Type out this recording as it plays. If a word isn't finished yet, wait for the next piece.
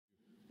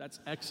That's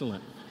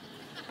excellent.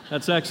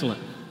 That's excellent.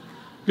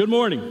 Good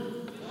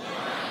morning.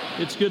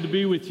 It's good to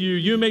be with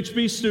you.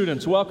 UMHB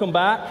students, welcome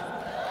back.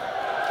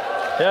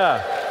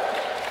 Yeah,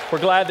 we're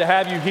glad to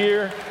have you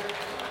here.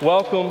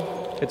 Welcome.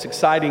 It's an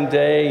exciting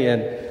day,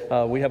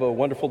 and we have a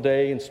wonderful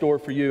day in store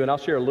for you, and I'll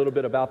share a little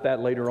bit about that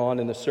later on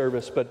in the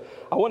service. But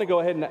I want to go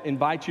ahead and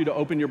invite you to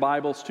open your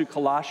Bibles to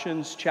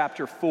Colossians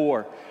chapter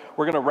 4.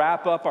 We're going to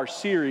wrap up our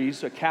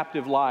series, A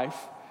Captive Life,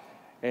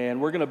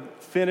 and we're going to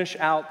finish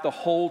out the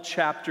whole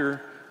chapter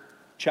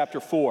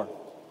 4.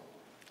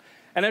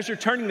 And as you're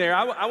turning there,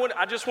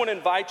 I just want to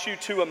invite you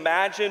to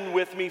imagine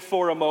with me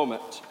for a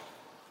moment.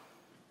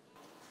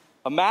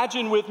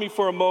 Imagine with me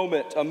for a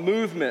moment a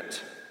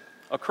movement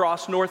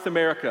across North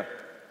America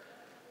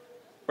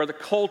where the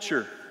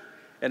culture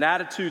and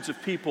attitudes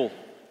of people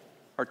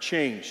are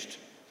changed.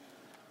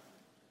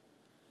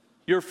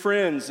 Your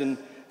friends and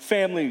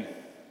family,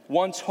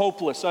 once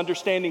hopeless,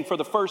 understanding for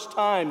the first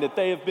time that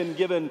they have been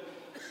given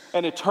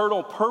an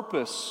eternal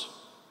purpose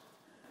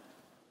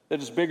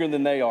that is bigger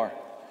than they are.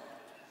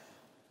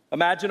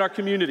 Imagine our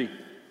community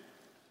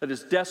that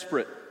is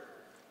desperate,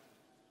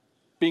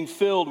 being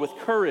filled with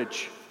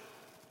courage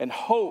and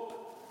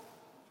hope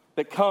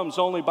that comes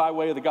only by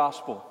way of the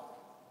gospel.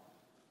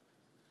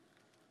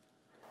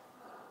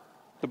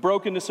 The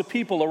brokenness of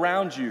people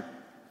around you,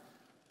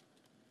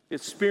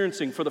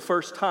 experiencing for the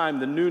first time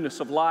the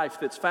newness of life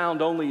that's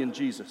found only in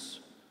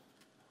Jesus.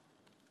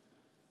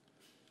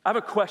 I have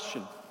a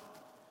question.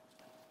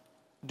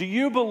 Do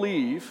you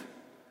believe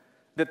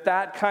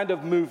that kind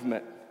of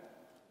movement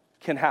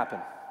can happen?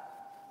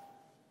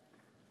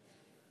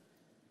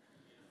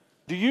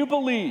 Do you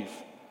believe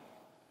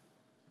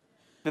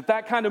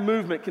that kind of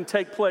movement can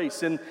take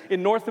place in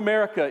North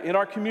America, in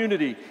our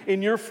community,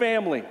 in your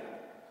family?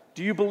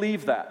 Do you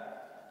believe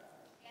that?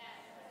 Yes.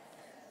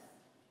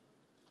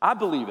 I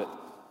believe it.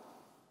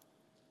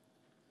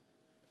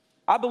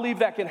 I believe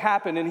that can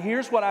happen, and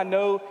here's what I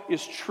know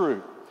is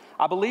true.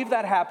 I believe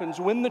that happens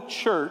when the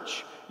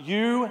church,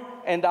 you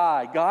and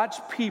I,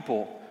 God's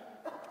people,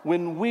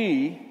 when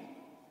we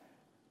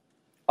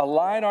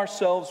align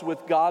ourselves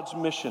with God's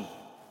mission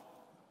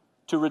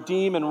to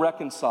redeem and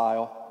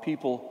reconcile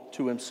people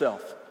to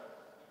Himself.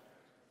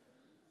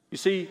 You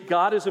see,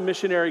 God is a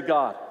missionary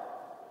God.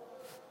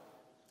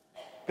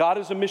 God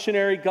is a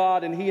missionary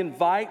God, and He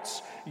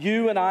invites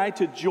you and I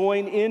to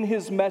join in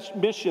His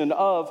mission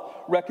of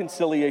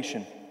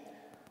reconciliation.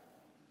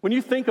 When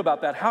you think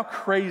about that, how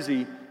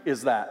crazy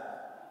is that?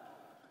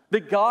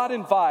 That God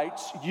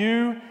invites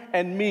you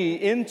and me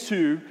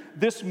into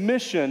this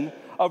mission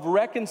of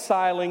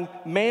reconciling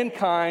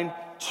mankind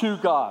to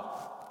God.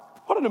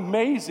 What an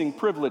amazing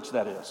privilege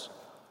that is.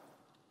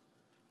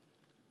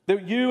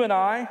 That you and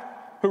I,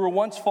 who were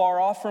once far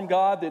off from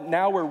God, that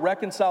now we're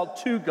reconciled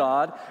to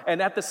God,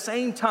 and at the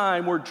same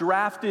time we're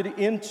drafted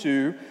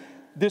into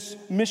this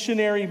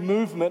missionary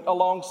movement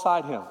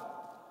alongside Him,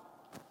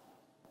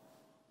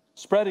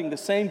 spreading the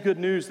same good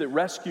news that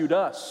rescued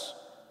us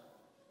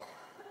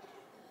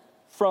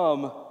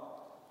from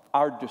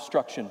our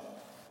destruction.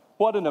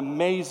 What an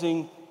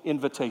amazing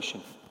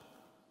invitation.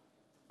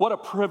 What a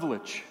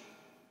privilege.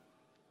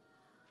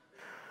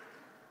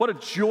 What a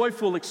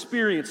joyful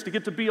experience to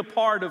get to be a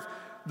part of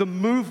the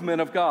movement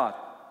of God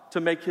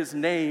to make His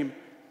name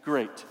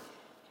great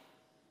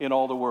in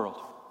all the world.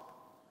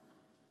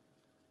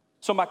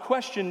 So my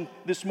question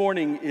this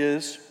morning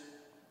is,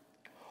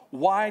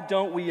 why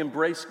don't we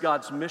embrace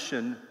God's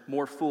mission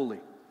more fully?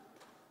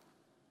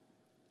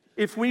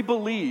 If we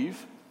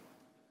believe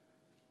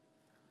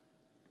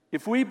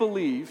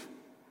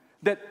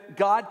that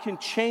God can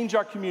change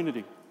our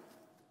community,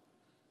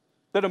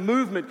 that a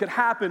movement could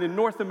happen in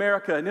North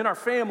America and in our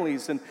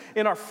families and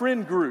in our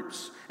friend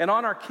groups and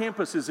on our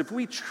campuses, if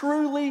we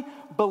truly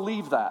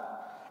believe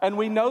that, and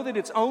we know that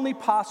it's only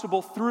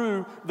possible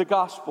through the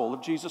gospel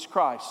of Jesus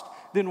Christ,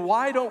 then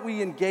why don't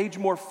we engage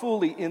more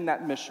fully in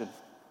that mission?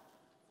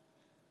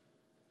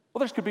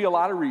 Well, there could be a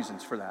lot of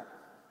reasons for that.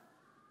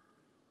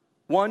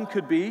 One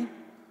could be,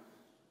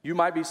 you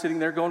might be sitting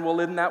there going, well,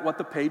 isn't that what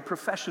the paid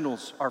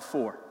professionals are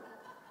for?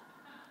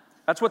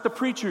 That's what the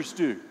preachers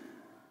do.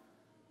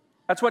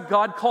 That's what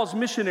God calls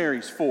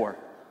missionaries for.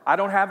 I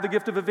don't have the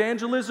gift of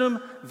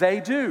evangelism, they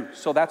do.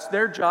 So that's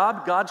their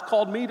job. God's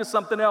called me to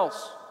something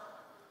else.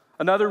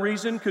 Another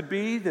reason could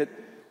be that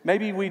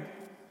maybe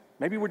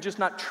we're just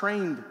not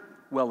trained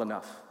well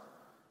enough.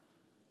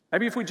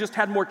 Maybe if we just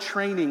had more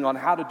training on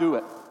how to do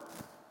it,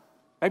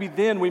 maybe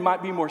then we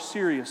might be more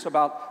serious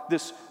about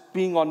this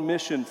being on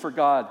mission for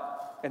God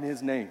and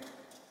His name.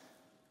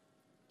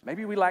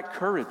 Maybe we lack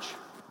courage.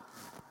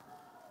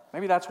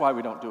 Maybe that's why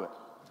we don't do it.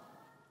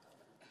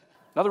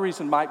 Another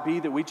reason might be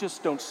that we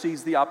just don't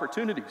seize the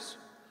opportunities.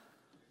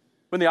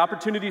 When the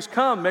opportunities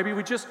come, maybe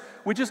we just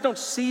don't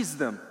seize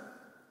them.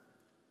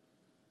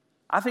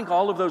 I think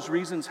all of those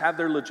reasons have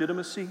their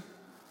legitimacy,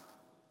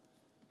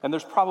 and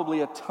there's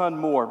probably a ton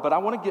more, but I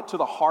want to get to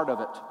the heart of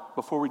it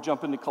before we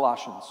jump into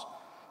Colossians.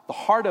 The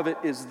heart of it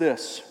is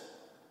this.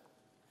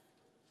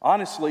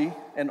 Honestly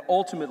and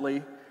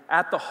ultimately,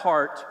 at the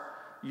heart,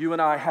 you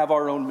and I have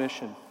our own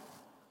mission.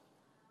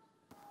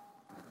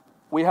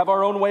 We have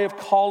our own way of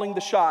calling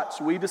the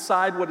shots. We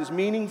decide what is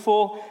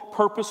meaningful,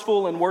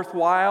 purposeful, and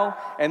worthwhile,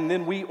 and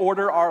then we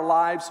order our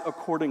lives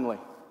accordingly.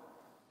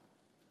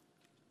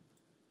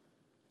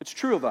 It's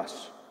true of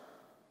us.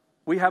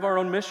 We have our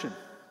own mission.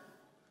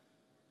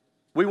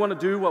 We want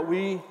to do what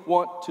we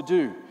want to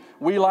do.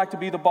 We like to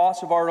be the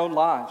boss of our own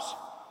lives.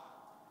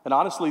 And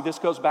honestly, this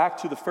goes back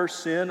to the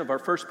first sin of our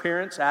first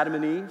parents, Adam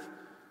and Eve.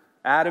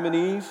 Adam and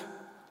Eve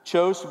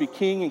chose to be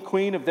king and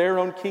queen of their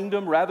own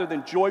kingdom rather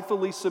than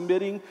joyfully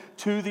submitting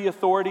to the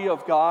authority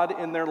of God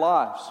in their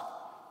lives.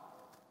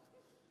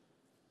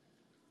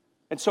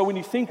 And so when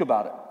you think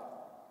about it,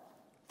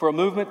 for a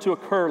movement to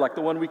occur like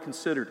the one we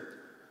considered,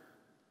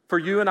 for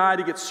you and I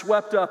to get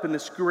swept up in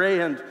this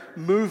grand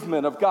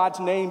movement of God's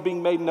name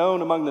being made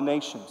known among the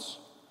nations,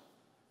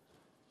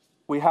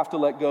 we have to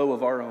let go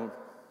of our own.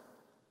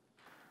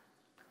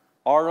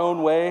 Our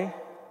own way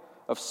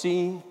of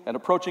seeing and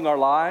approaching our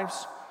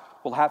lives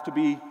will have to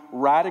be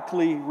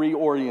radically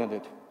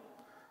reoriented.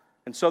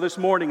 And so this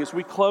morning, as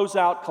we close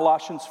out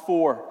Colossians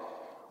 4,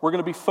 we're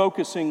going to be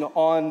focusing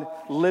on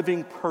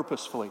living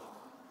purposefully.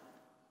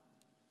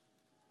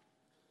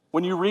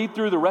 When you read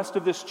through the rest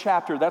of this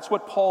chapter, that's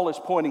what Paul is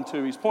pointing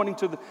to. He's pointing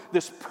to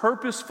this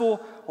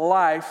purposeful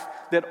life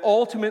that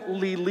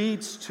ultimately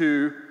leads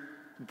to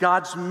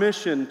God's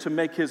mission to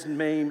make his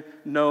name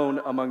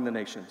known among the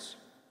nations.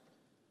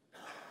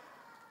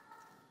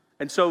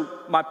 And so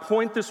my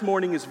point this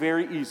morning is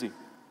very easy.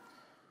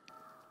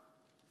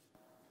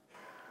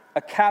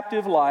 A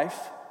captive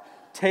life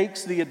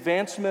takes the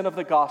advancement of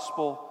the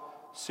gospel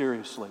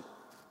seriously.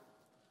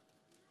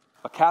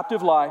 A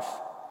captive life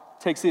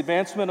takes the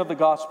advancement of the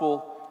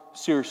gospel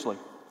seriously.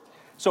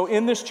 So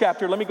in this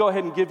chapter, let me go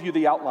ahead and give you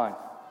the outline,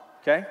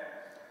 okay?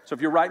 So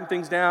if you're writing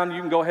things down,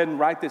 you can go ahead and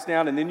write this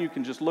down, and then you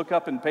can just look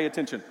up and pay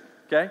attention,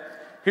 okay?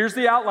 Here's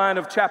the outline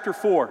of chapter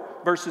 4,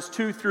 verses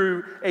 2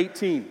 through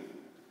 18.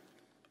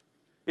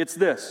 It's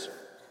this.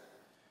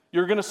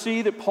 You're going to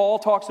see that Paul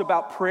talks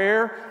about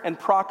prayer and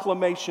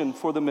proclamation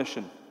for the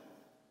mission.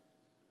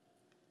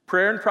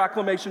 Prayer and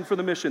proclamation for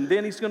the mission.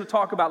 Then he's going to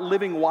talk about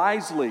living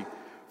wisely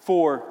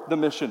for the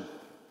mission.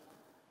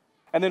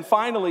 And then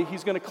finally,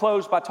 he's going to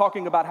close by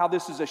talking about how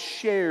this is a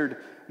shared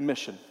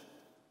mission.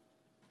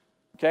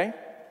 Okay?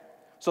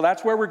 So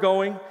that's where we're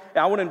going.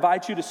 I want to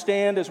invite you to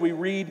stand as we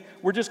read.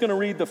 We're just going to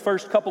read the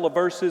first couple of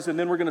verses, and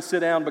then we're going to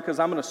sit down because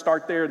I'm going to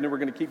start there, and then we're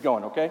going to keep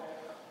going, okay?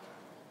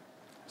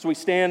 So we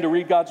stand to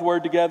read God's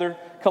word together.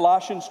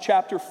 Colossians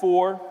chapter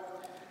 4.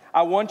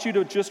 I want you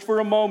to, just for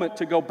a moment,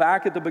 to go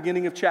back at the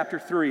beginning of chapter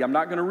 3. I'm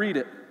not going to read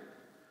it.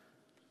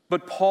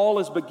 But Paul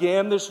has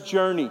began this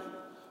journey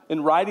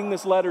in writing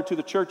this letter to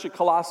the church at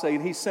Colossae,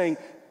 and he's saying,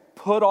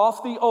 put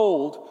off the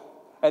old,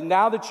 and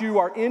now that you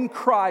are in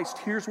Christ,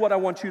 here's what I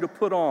want you to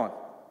put on.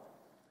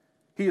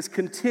 He is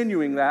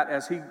continuing that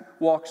as he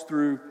walks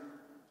through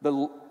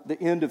the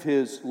end of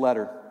his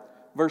letter.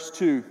 Verse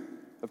 2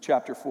 of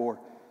chapter 4.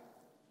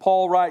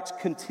 Paul writes,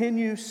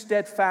 continue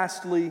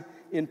steadfastly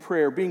in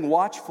prayer, being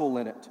watchful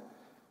in it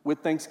with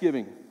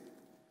thanksgiving.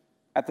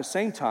 At the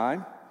same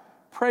time,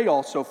 pray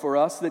also for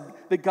us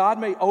that God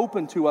may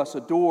open to us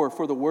a door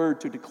for the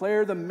word to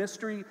declare the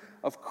mystery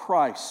of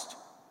Christ,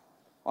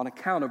 on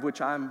account of which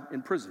I'm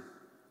in prison,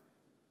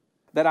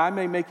 that I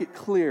may make it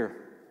clear,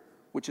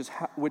 which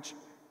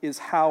is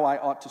how I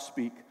ought to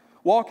speak.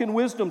 Walk in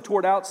wisdom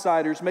toward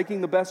outsiders,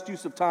 making the best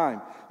use of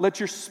time.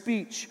 Let your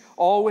speech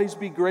always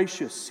be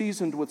gracious,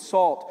 seasoned with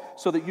salt,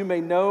 so that you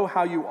may know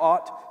how you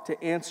ought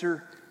to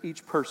answer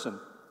each person.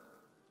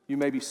 You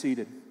may be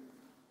seated.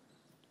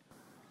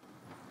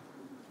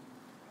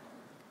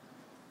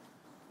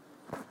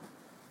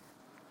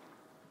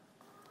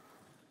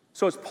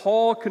 So as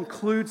Paul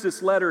concludes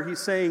this letter, he's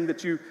saying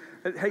that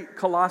hey,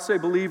 Colossae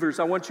believers,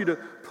 I want you to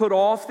put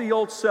off the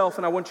old self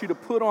and I want you to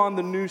put on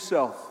the new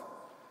self.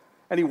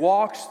 And he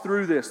walks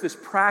through this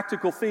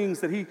practical things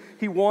that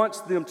he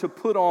wants them to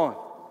put on.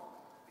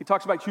 He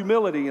talks about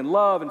humility and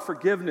love and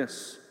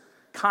forgiveness,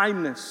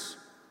 kindness.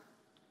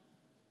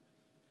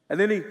 And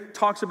then he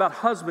talks about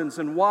husbands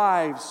and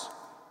wives,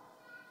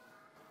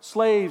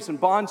 slaves and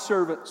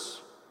bondservants,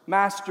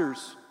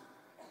 masters.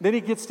 Then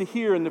he gets to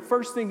here, and the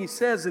first thing he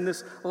says in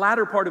this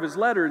latter part of his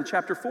letter in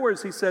chapter 4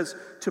 is he says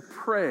to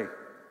pray.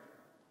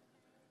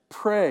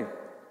 Pray.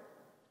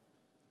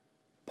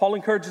 Paul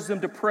encourages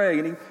them to pray,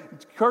 and he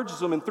encourages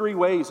them in three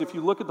ways. If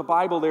you look at the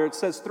Bible there, it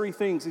says three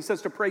things. He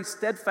says to pray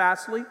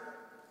steadfastly,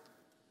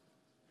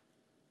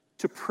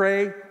 to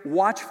pray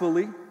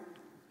watchfully,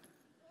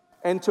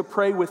 and to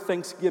pray with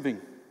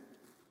thanksgiving.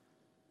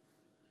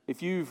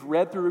 If you've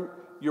read through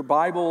your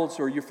Bibles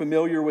or you're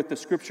familiar with the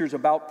scriptures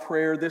about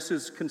prayer, this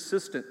is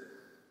consistent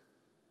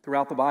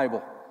throughout the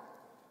Bible.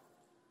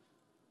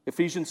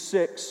 Ephesians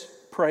 6,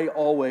 pray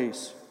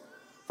always.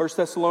 1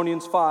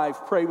 Thessalonians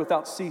 5, pray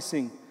without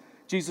ceasing.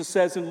 Jesus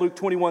says in Luke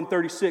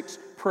 21:36,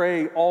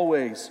 pray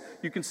always.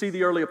 You can see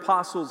the early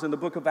apostles in the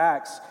book of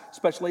Acts,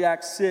 especially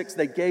Acts 6,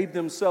 they gave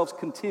themselves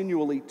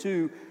continually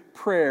to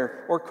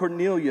prayer. Or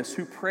Cornelius,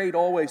 who prayed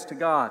always to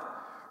God.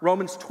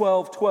 Romans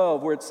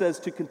 12:12, where it says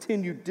to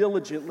continue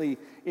diligently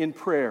in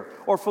prayer.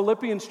 Or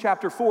Philippians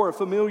chapter 4, a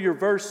familiar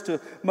verse to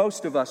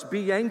most of us.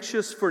 Be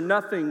anxious for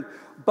nothing,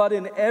 but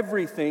in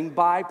everything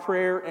by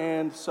prayer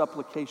and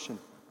supplication.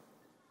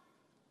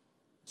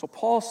 So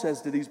Paul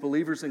says to these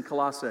believers in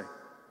Colossae,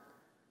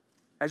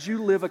 as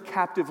you live a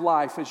captive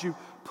life, as you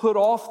put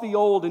off the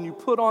old and you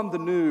put on the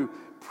new,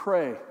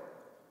 pray.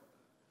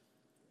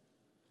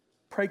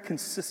 Pray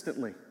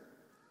consistently.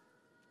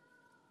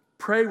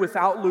 Pray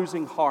without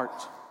losing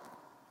heart.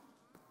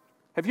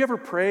 Have you ever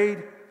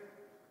prayed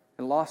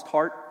and lost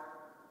heart?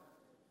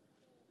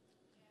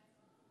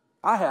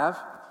 I have.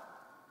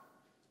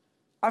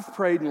 I've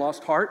prayed and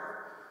lost heart.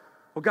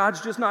 Well,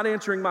 God's just not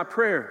answering my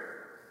prayer.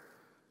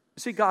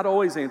 You see, God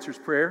always answers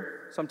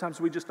prayer. Sometimes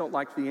we just don't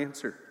like the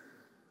answer.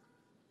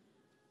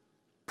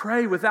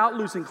 Pray without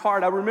losing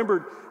heart. I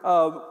remembered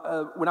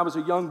when I was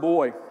a young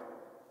boy,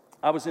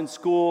 I was in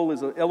school,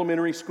 as an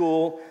elementary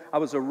school. I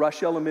was a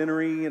Rush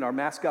Elementary, and our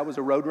mascot was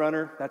a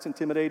Roadrunner. That's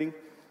intimidating.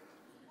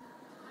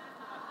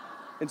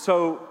 And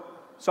so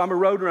I'm a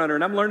Roadrunner,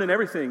 and I'm learning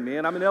everything,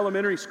 man. I'm in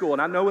elementary school,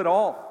 and I know it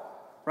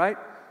all, right?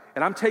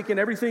 And I'm taking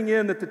everything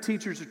in that the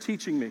teachers are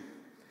teaching me.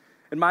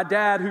 And my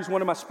dad, who's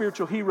one of my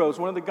spiritual heroes,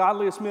 one of the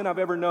godliest men I've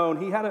ever known,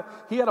 he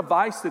had a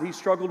vice that he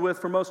struggled with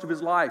for most of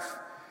his life.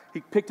 He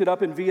picked it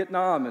up in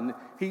Vietnam, and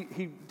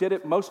he did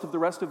it most of the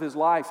rest of his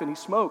life, and he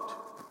smoked.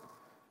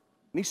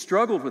 And he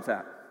struggled with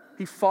that.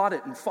 He fought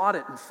it and fought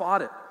it and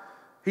fought it.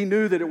 He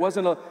knew that it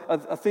wasn't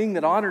a thing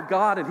that honored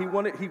God, and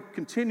he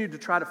continued to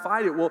try to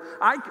fight it. Well,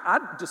 I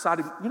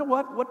decided, you know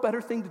what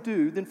better thing to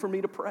do than for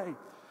me to pray?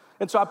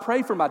 And so I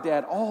pray for my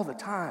dad all the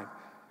time.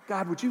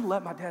 God, would you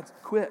let my dad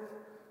quit?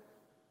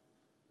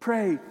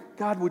 Pray,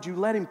 God, would you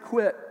let him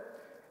quit?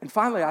 And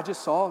finally, I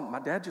just saw my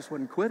dad just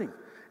wasn't quitting.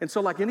 And so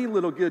like any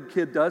little good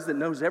kid does that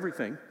knows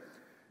everything,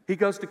 he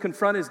goes to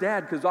confront his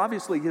dad, because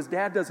obviously his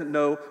dad doesn't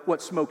know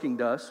what smoking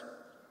does.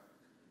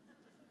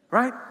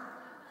 Right?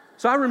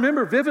 So I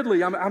remember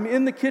vividly, I'm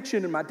in the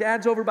kitchen and my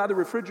dad's over by the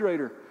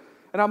refrigerator,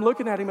 and I'm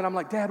looking at him and I'm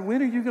like, Dad,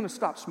 when are you going to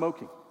stop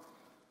smoking?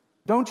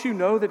 Don't you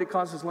know that it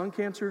causes lung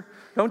cancer?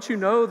 Don't you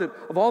know that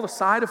of all the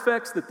side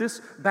effects that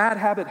this bad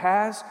habit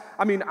has?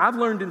 I mean, I've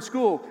learned in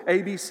school,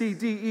 A, B, C,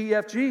 D, E,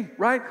 F, G,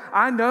 right?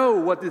 I know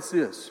what this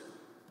is.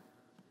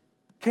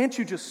 Can't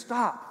you just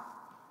stop?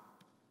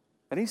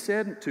 And he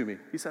said to me,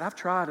 he said, I've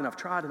tried and I've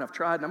tried and I've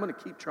tried, and I'm going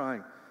to keep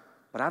trying,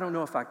 but I don't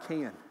know if I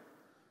can.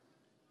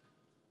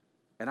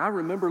 And I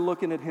remember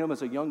looking at him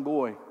as a young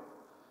boy,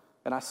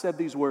 and I said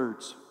these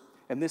words,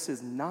 and this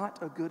is not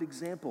a good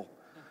example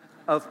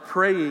of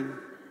praying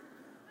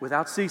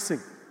without ceasing.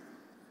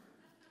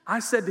 I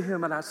said to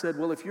him, and I said,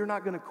 well, if you're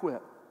not going to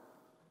quit,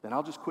 then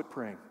I'll just quit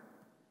praying.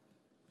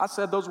 I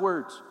said those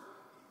words.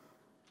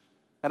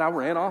 And I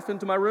ran off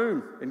into my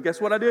room, and guess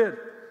what I did?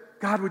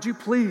 God, would you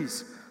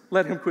please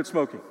let him quit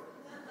smoking?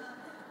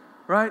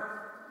 Right?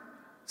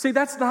 See,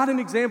 that's not an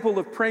example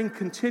of praying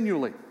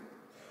continually.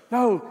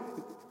 No,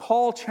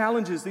 Paul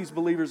challenges these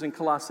believers in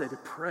Colossae to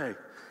pray.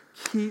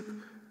 Keep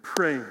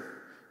praying.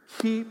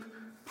 Keep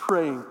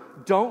praying.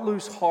 Don't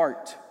lose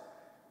heart.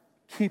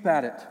 Keep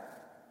at it.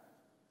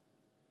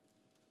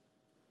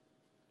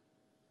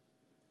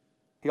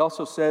 He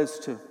also says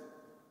to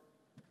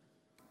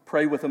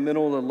pray with a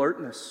mental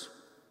alertness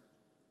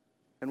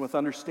and with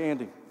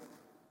understanding.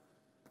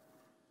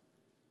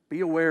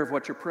 Be aware of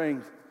what you're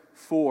praying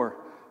for,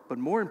 but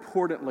more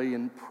importantly,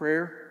 in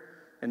prayer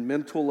and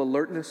mental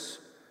alertness,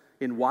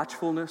 in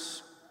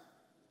watchfulness,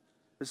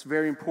 this is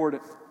very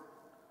important.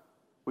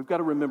 We've got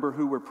to remember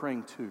who we're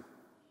praying to.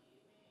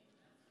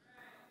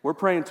 We're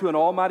praying to an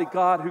almighty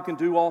God who can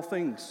do all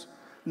things.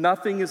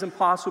 Nothing is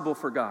impossible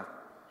for God.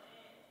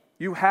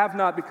 You have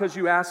not because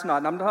you ask not.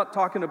 And I'm not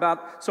talking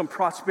about some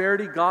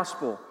prosperity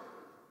gospel.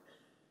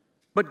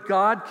 But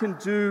God can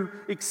do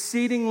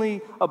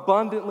exceedingly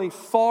abundantly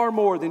far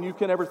more than you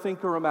can ever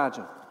think or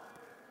imagine.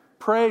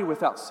 Pray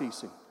without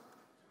ceasing.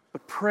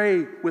 But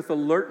pray with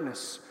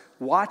alertness,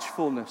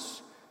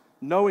 watchfulness,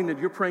 knowing that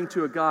you're praying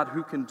to a God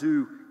who can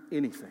do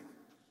anything.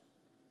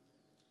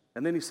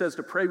 And then he says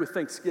to pray with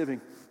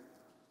thanksgiving.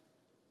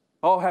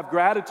 Oh, have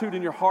gratitude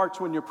in your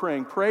hearts when you're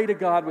praying. Pray to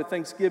God with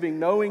thanksgiving,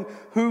 knowing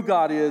who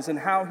God is and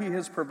how He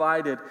has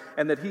provided,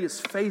 and that He is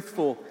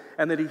faithful,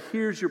 and that He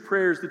hears your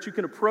prayers, that you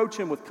can approach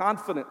Him with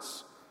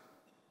confidence,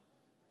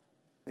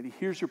 that He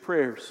hears your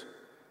prayers,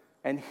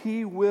 and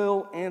He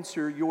will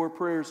answer your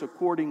prayers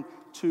according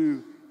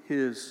to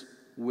His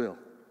will.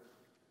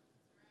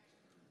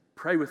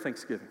 Pray with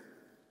thanksgiving.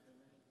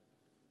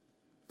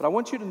 But I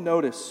want you to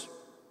notice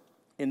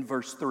in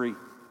verse 3,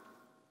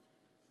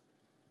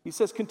 he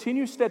says,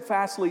 continue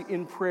steadfastly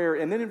in prayer.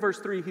 And then in verse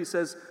 3, he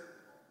says,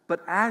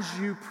 but as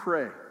you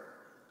pray,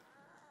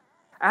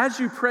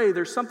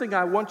 there's something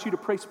I want you to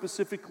pray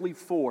specifically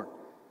for.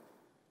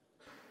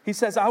 He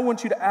says, I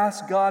want you to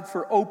ask God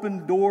for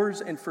open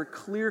doors and for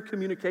clear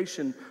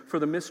communication for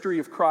the mystery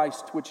of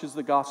Christ, which is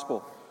the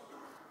gospel.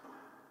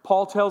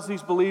 Paul tells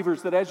these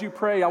believers that as you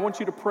pray, I want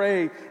you to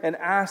pray and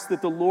ask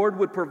that the Lord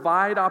would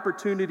provide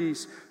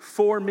opportunities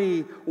for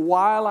me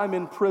while I'm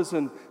in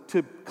prison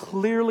to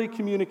clearly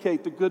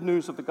communicate the good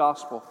news of the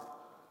gospel.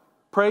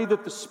 Pray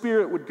that the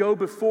Spirit would go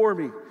before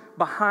me,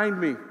 behind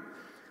me,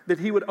 that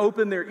He would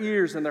open their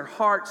ears and their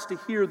hearts to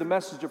hear the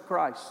message of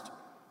Christ.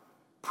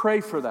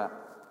 Pray for that.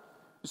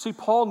 You see,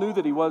 Paul knew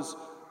that he was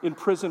in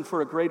prison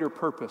for a greater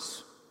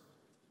purpose.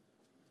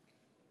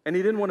 And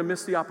he didn't want to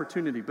miss the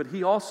opportunity, but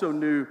he also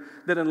knew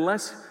that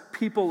unless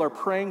people are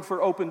praying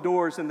for open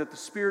doors and that the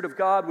Spirit of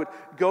God would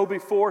go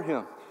before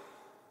him,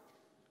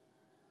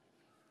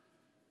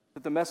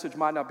 that the message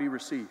might not be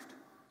received.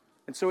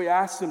 And so he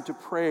asked them to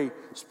pray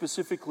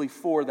specifically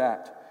for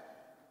that.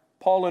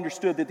 Paul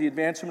understood that the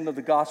advancement of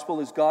the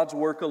gospel is God's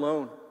work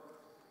alone.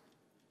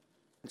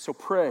 And so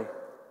pray.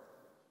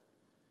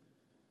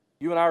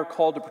 You and I are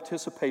called to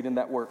participate in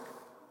that work.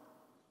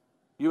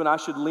 You and I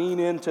should lean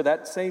into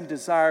that same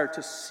desire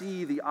to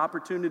see the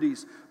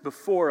opportunities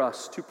before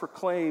us to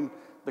proclaim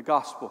the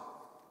gospel.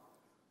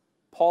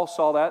 Paul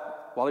saw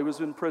that while he was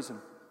in prison.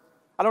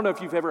 I don't know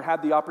if you've ever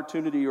had the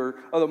opportunity or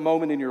a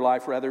moment in your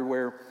life, rather,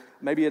 where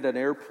maybe at an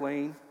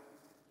airplane,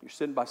 you're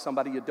sitting by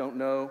somebody you don't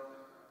know,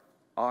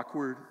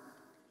 awkward.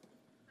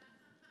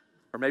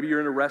 Or maybe you're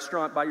in a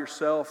restaurant by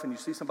yourself and you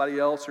see somebody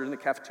else, or in the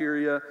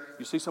cafeteria,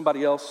 you see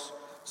somebody else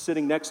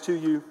sitting next to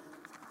you,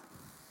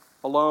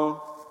 alone.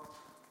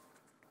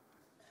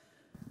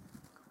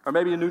 Or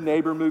maybe a new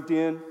neighbor moved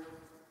in.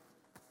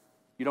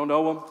 You don't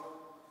know them.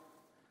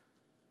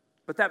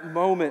 But that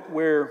moment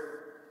where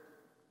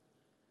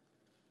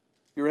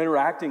you're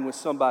interacting with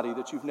somebody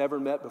that you've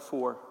never met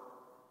before,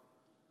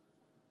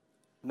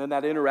 and then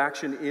that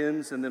interaction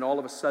ends, and then all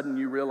of a sudden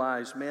you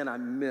realize, man, I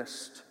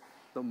missed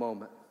the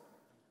moment.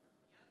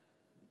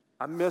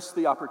 I missed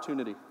the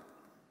opportunity.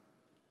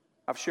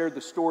 I've shared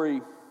the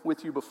story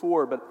with you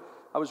before, but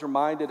I was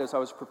reminded as I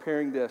was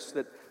preparing this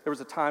that there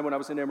was a time when I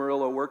was in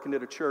Amarillo working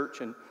at a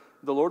church, and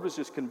the Lord was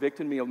just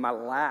convicting me of my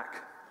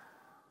lack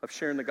of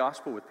sharing the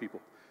gospel with people.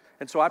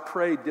 And so I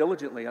prayed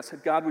diligently. I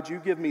said, God, would you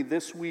give me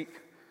this week,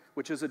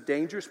 which is a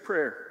dangerous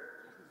prayer.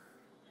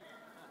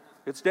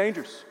 It's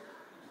dangerous.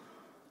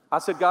 I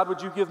said, God,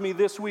 would you give me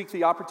this week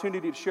the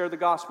opportunity to share the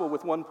gospel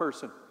with one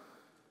person?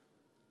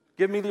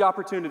 Give me the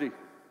opportunity.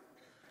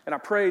 And I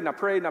prayed and I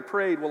prayed and I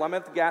prayed. Well, I'm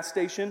at the gas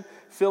station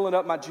filling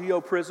up my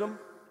Geo Prism.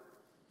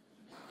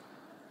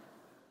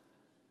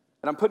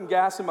 And I'm putting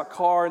gas in my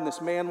car, and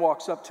this man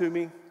walks up to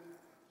me.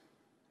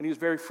 And he was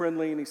very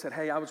friendly, and he said,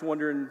 hey, I was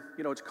wondering,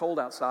 it's cold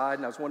outside,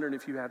 and I was wondering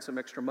if you had some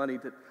extra money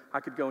that I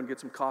could go and get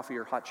some coffee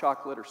or hot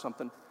chocolate or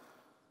something.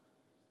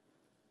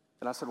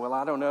 And I said, well,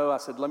 I don't know. I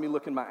said, let me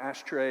look in my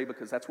ashtray,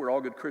 because that's where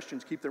all good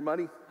Christians keep their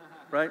money,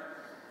 right?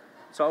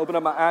 So I opened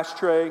up my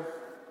ashtray,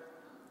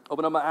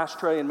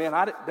 and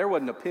man, there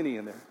wasn't a penny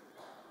in there.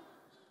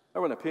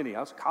 There wasn't a penny. I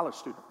was a college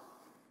student.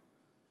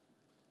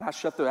 I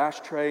shut the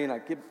ashtray, and I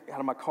get out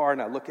of my car,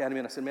 and I look at him,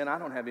 and I said, man, I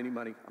don't have any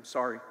money. I'm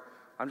sorry.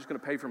 I'm just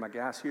going to pay for my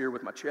gas here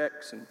with my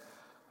checks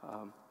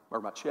or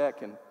my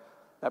check, and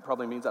that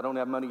probably means I don't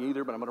have money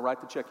either, but I'm going to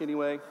write the check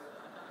anyway.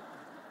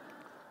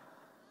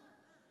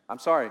 I'm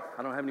sorry,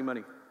 I don't have any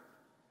money.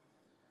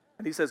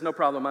 And he says, no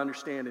problem, I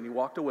understand, and he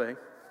walked away.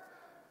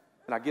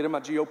 And I get in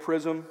my Geo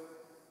Prism,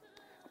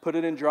 put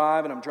it in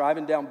drive, and I'm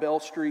driving down Bell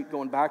Street,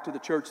 going back to the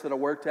church that I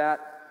worked at,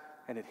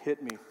 and it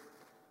hit me.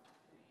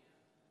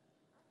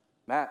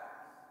 Matt,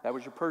 that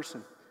was your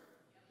person.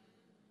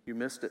 You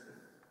missed it.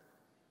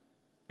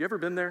 You ever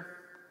been there?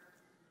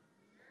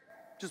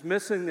 Just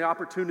missing the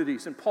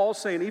opportunities. And Paul's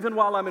saying, even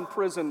while I'm in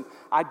prison,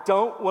 I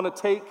don't want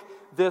to take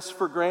this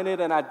for granted,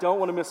 and I don't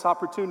want to miss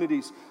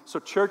opportunities. So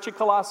Church at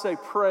Colossae,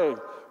 pray.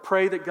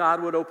 Pray that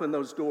God would open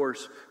those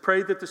doors.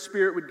 Pray that the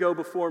Spirit would go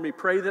before me.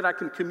 Pray that I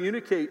can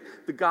communicate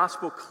the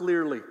gospel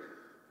clearly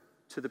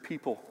to the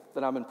people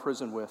that I'm in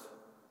prison with.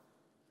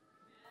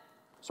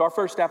 So our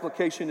first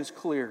application is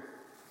clear.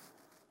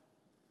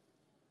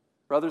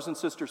 Brothers and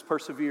sisters,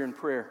 persevere in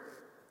prayer.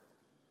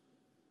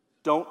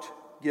 Don't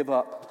give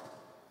up.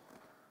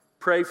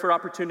 Pray for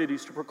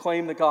opportunities to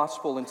proclaim the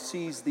gospel and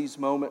seize these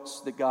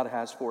moments that God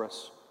has for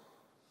us.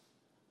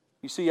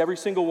 You see, every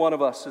single one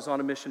of us is on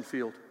a mission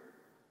field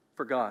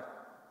for God.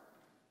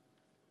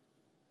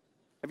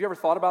 Have you ever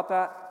thought about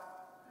that?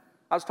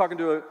 I was talking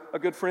to a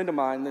good friend of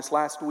mine this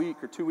last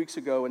week or 2 weeks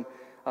ago, and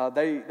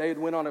they had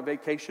went on a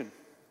vacation.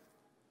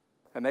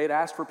 And they had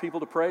asked for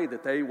people to pray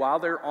that they, while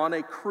they're on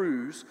a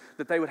cruise,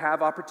 that they would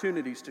have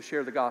opportunities to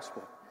share the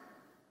gospel.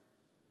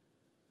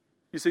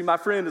 You see, my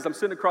friend, as I'm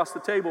sitting across the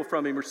table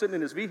from him, or sitting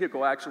in his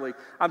vehicle actually,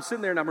 I'm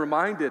sitting there and I'm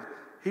reminded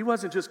he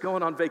wasn't just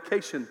going on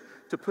vacation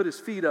to put his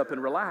feet up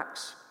and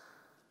relax.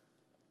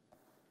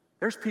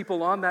 There's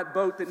people on that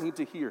boat that need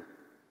to hear.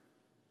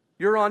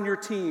 You're on your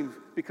team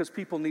because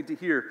people need to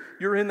hear.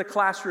 You're in the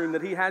classroom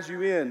that he has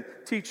you in,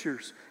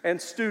 teachers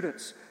and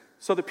students,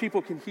 so that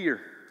people can hear.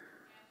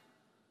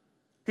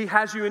 He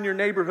has you in your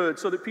neighborhood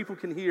so that people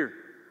can hear.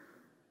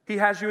 He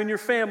has you in your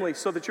family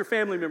so that your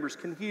family members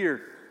can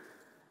hear.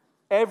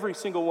 Every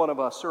single one of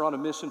us are on a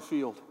mission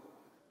field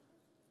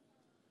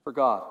for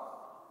God.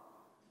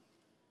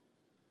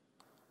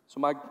 So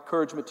my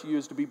encouragement to you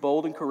is to be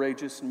bold and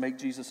courageous and make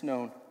Jesus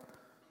known.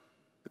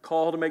 The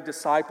call to make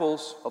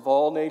disciples of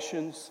all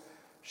nations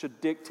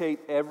should dictate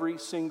every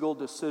single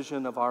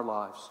decision of our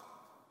lives.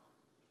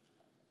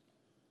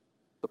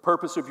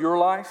 purpose of your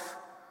life,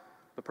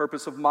 the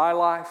purpose of my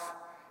life,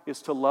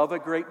 is to love a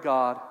great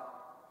God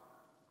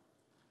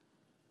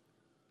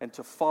and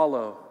to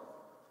follow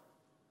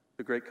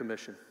the Great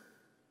Commission,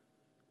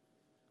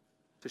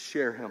 to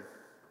share Him.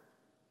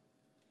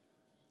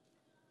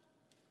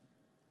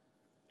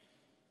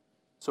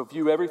 So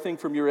view everything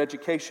from your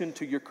education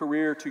to your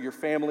career to your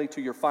family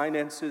to your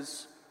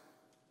finances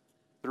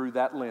through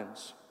that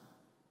lens.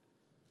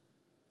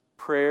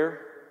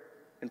 Prayer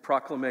and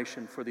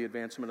proclamation for the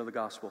advancement of the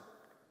gospel.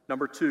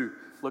 Number 2,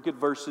 look at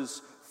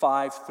verses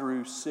 5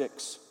 through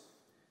 6.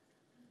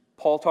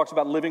 Paul talks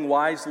about living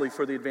wisely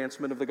for the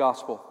advancement of the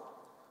gospel.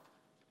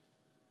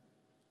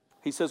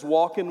 He says,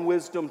 walk in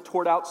wisdom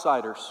toward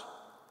outsiders.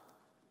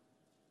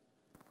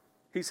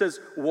 He says,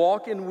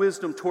 walk in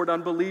wisdom toward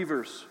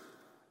unbelievers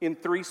in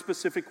 3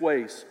 specific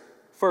ways.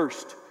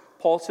 First,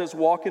 Paul says,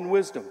 walk in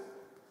wisdom.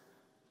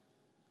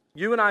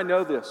 You and I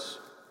know this.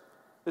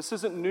 This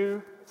isn't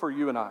new for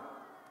you and I.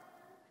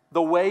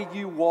 The way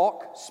you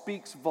walk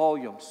speaks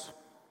volumes.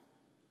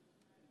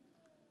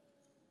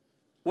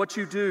 What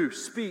you do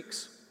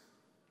speaks.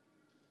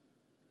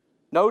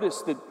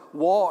 Notice that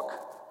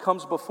walk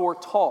comes before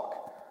talk.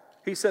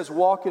 He says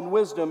walk in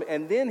wisdom,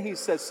 and then he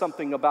says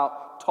something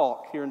about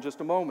talk here in just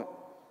a moment.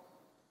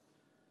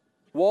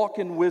 Walk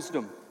in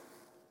wisdom.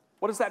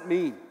 What does that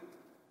mean?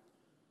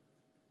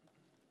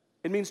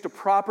 It means to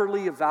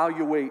properly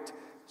evaluate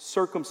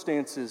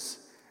circumstances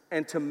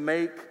and to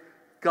make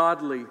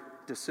godly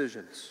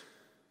decisions.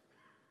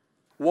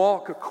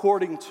 Walk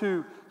according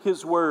to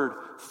His word.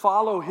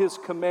 Follow His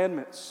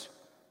commandments.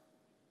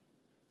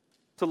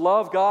 To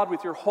love God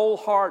with your whole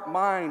heart,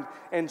 mind,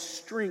 and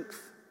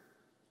strength.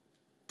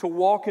 To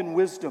walk in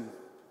wisdom.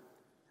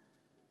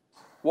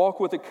 Walk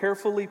with a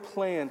carefully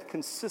planned,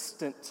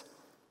 consistent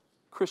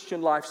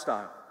Christian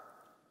lifestyle.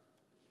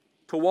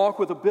 To walk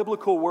with a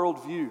biblical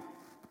worldview.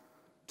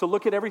 To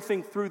look at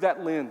everything through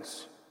that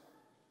lens.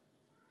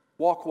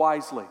 Walk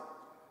wisely.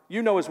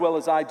 You know as well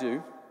as I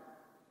do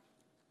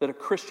that a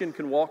Christian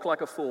can walk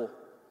like a fool.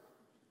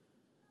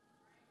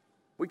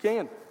 We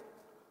can.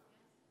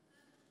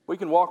 We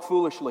can walk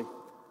foolishly.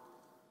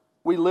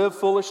 We live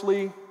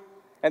foolishly,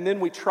 and then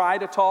we try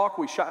to talk,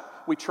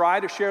 we try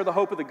to share the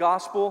hope of the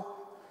gospel,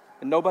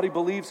 and nobody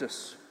believes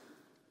us.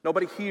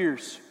 Nobody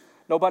hears.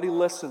 Nobody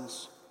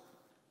listens.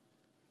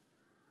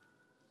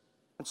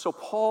 And so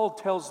Paul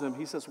tells them,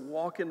 he says,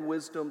 walk in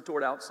wisdom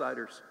toward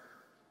outsiders.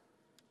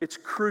 It's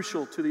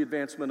crucial to the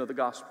advancement of the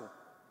gospel.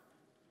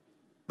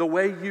 The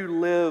way you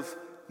live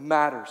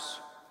matters.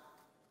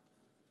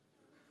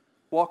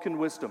 Walk in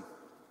wisdom.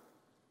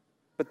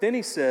 But then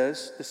he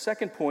says, the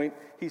second point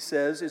he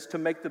says is to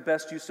make the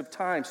best use of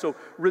time. So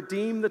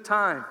redeem the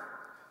time.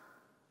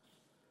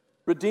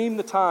 Redeem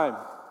the time.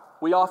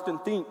 We often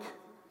think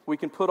we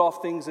can put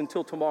off things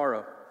until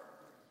tomorrow.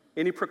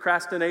 Any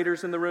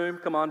procrastinators in the room?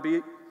 Come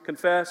on,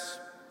 confess.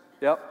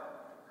 Yep.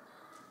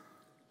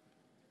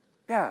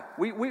 Yeah,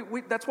 we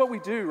that's what we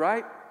do,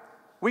 right?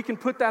 We can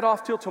put that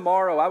off till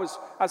tomorrow. I was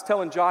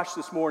telling Josh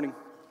this morning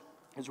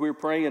as we were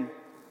praying.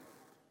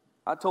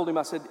 I told him,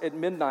 I said, at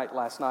midnight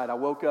last night, I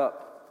woke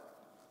up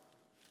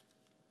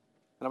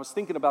and I was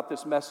thinking about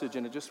this message,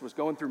 and it just was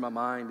going through my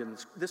mind, and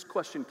this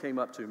question came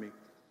up to me.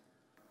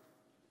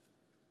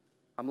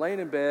 I'm laying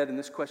in bed, and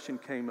this question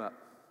came up.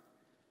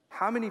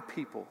 How many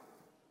people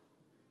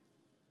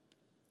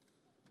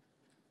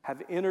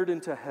have entered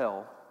into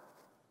hell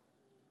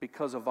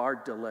because of our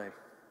delay?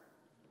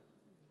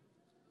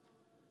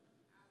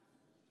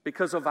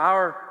 Because of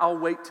our, I'll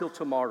wait till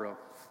tomorrow.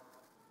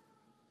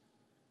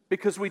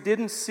 Because we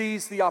didn't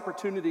seize the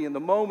opportunity in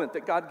the moment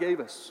that God gave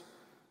us.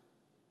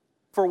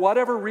 For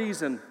whatever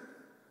reason,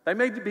 they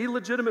may be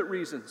legitimate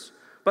reasons,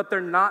 but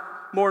they're not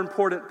more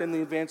important than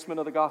the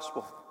advancement of the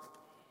gospel.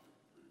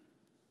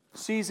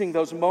 Seizing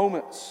those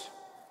moments,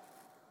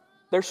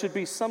 there should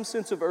be some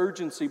sense of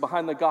urgency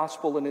behind the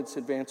gospel and its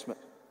advancement.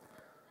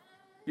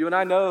 You and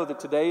I know that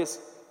today is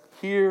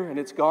here and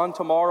it's gone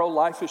tomorrow.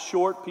 Life is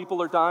short.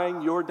 People are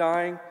dying. You're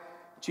dying.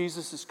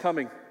 Jesus is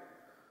coming.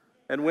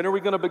 And when are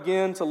we going to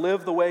begin to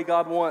live the way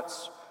God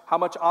wants? How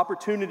much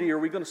opportunity are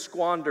we going to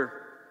squander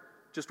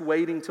just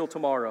waiting till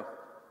tomorrow?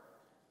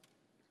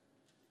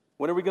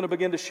 When are we going to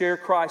begin to share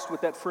Christ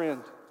with that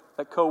friend,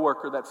 that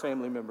coworker, that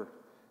family member?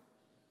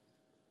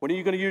 When are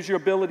you going to use your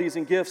abilities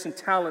and gifts and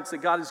talents that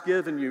God has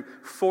given you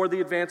for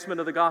the advancement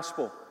of the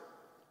gospel?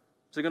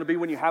 Is it going to be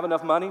when you have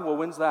enough money? Well,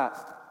 when's that?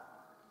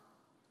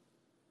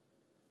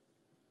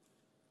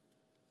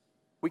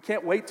 We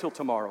can't wait till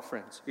tomorrow,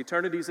 friends.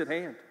 Eternity's at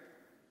hand.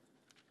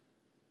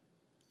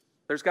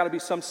 There's got to be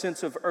some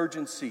sense of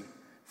urgency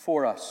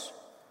for us.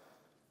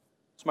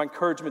 So my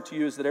encouragement to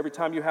you is that every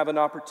time you have an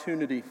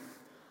opportunity,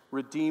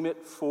 redeem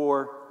it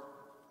for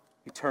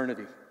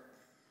eternity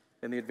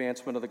in the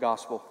advancement of the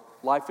gospel.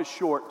 Life is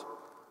short.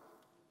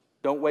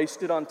 Don't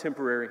waste it on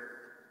temporary.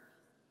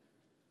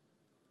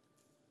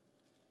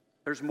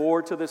 There's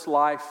more to this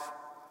life,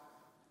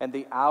 and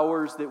the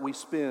hours that we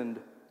spend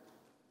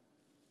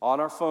on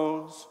our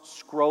phones,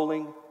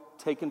 scrolling,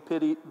 taking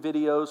pity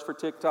videos for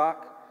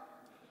TikTok,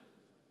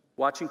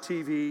 watching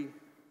TV,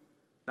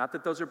 Not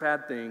that those are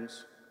bad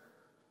things,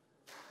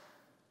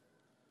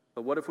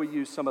 but what if we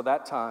use some of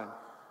that time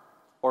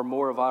or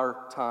more of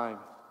our time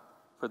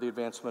for the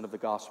advancement of the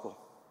gospel?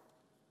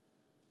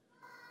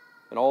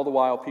 And all the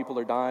while, people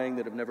are dying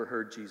that have never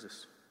heard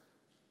Jesus.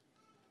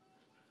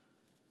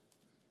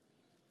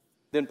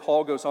 Then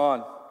Paul goes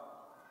on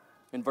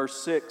in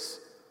verse 6.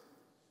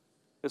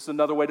 This is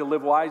another way to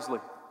live wisely,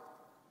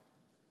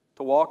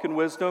 to walk in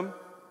wisdom,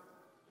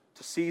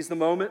 to seize the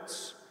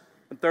moments,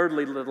 and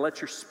thirdly, to let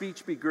your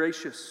speech be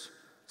gracious,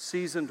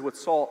 seasoned with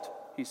salt,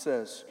 he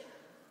says.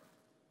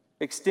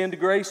 Extend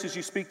grace as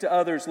you speak to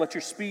others. Let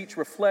your speech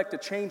reflect a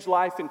changed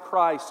life in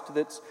Christ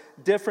that's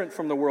different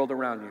from the world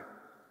around you.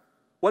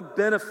 What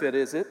benefit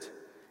is it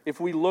if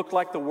we look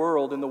like the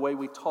world in the way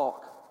we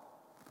talk?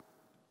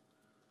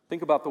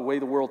 Think about the way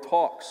the world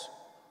talks.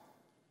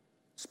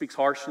 It speaks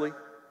harshly.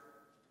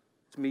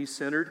 It's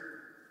me-centered.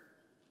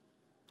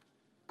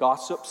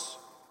 Gossips.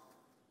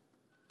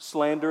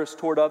 Slanderous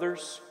toward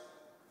others.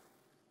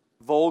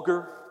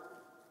 Vulgar.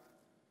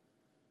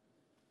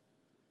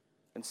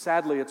 And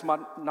sadly, it's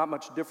not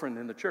much different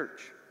in the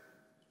church.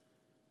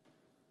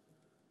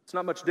 It's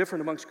not much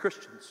different amongst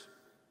Christians.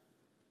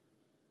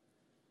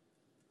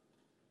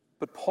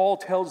 But Paul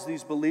tells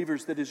these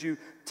believers that as you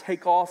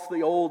take off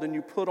the old and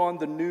you put on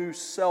the new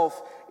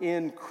self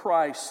in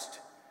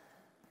Christ,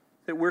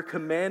 that we're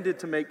commanded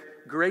to make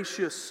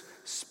gracious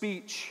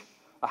speech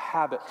a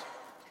habit.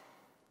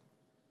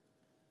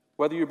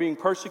 Whether you're being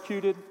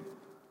persecuted,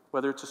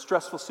 whether it's a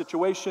stressful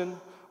situation,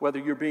 whether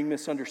you're being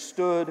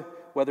misunderstood,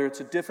 whether it's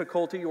a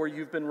difficulty or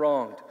you've been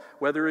wronged,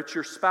 whether it's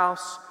your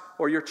spouse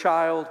or your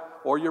child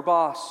or your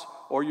boss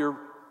or your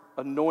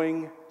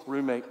annoying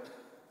roommate.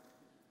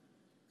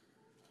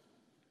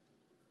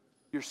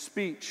 Your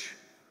speech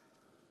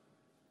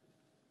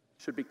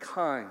should be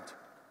kind,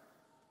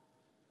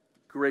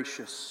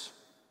 gracious,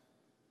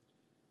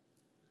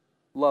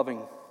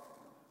 loving,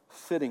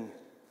 fitting,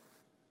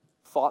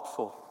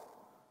 thoughtful,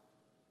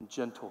 and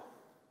gentle.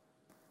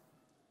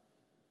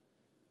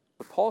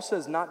 But Paul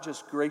says not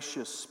just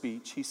gracious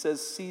speech, he says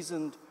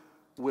seasoned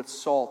with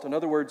salt. In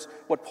other words,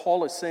 what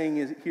Paul is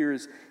saying here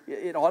is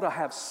it ought to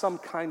have some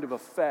kind of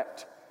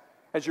effect.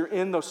 As you're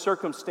in those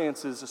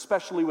circumstances,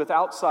 especially with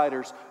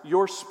outsiders,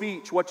 your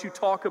speech, what you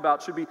talk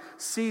about, should be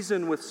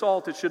seasoned with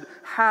salt. It should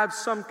have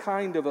some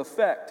kind of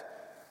effect.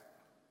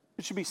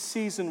 It should be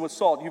seasoned with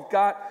salt. You've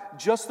got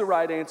just the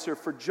right answer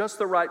for just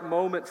the right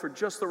moment, for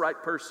just the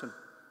right person.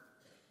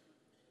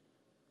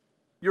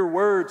 Your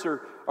words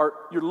are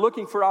you're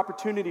looking for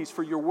opportunities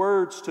for your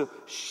words to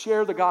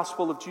share the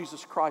gospel of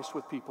Jesus Christ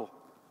with people.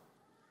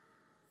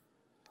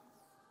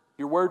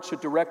 Your words should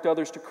direct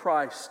others to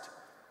Christ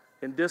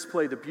and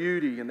display the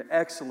beauty and the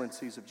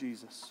excellencies of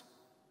Jesus.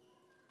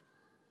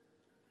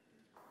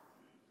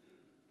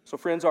 So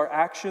friends, our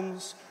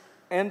actions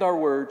and our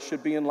words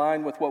should be in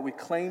line with what we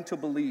claim to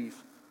believe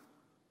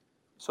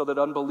so that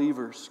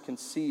unbelievers can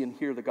see and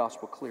hear the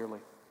gospel clearly.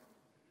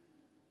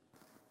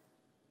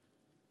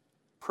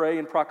 Pray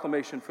in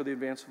proclamation for the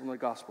advancement of the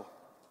gospel.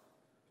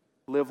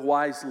 Live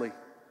wisely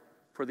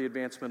for the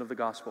advancement of the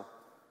gospel.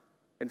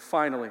 And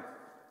finally,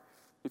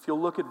 if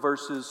you'll look at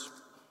verses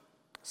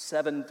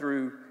 7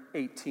 through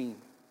 18.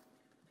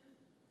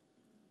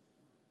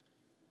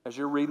 As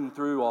you're reading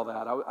through all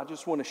that, I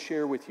just want to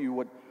share with you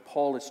what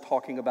Paul is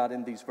talking about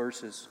in these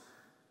verses.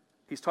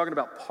 He's talking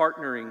about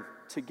partnering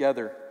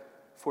together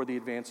for the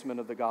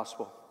advancement of the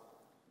gospel.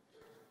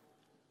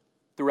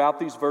 Throughout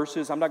these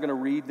verses, I'm not going to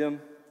read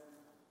them,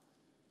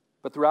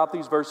 but throughout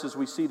these verses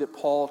we see that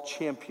Paul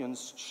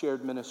champions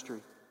shared ministry.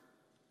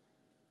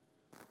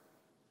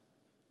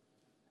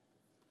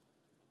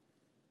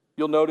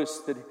 You'll notice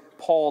that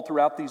Paul,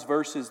 throughout these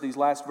verses, these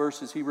last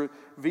verses, he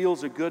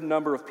reveals a good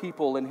number of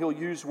people, and he'll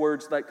use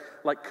words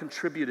like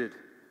contributed,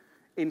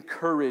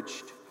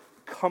 encouraged,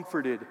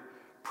 comforted,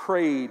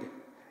 prayed,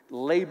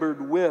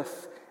 labored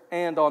with,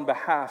 and on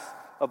behalf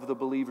of the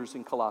believers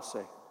in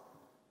Colossae.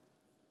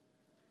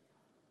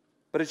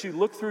 But as you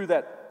look through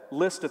that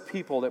list of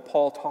people that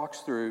Paul talks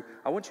through,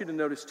 I want you to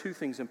notice two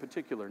things in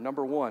particular.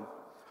 Number one,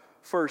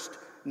 first,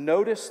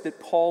 notice that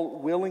Paul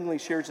willingly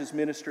shares his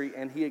ministry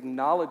and he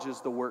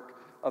acknowledges the work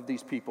of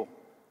these people.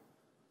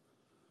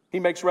 He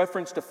makes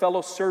reference to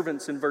fellow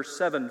servants in verse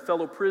 7,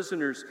 fellow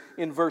prisoners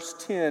in verse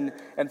 10,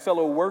 and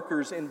fellow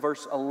workers in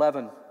verse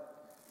 11.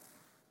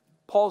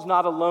 Paul's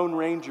not a lone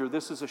ranger.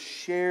 This is a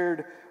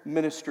shared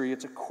ministry.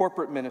 It's a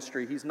corporate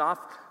ministry. He's not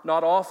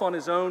off on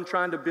his own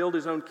trying to build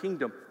his own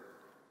kingdom.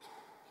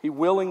 He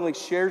willingly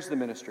shares the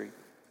ministry,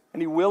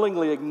 and he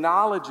willingly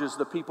acknowledges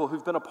the people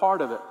who've been a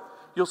part of it.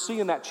 You'll see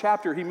in that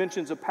chapter he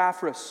mentions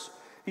Epaphras.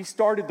 He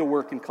started the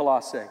work in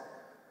Colossae.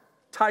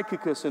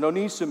 Tychicus and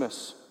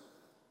Onesimus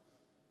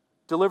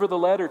deliver the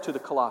letter to the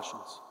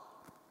Colossians.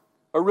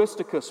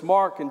 Aristarchus,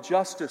 Mark, and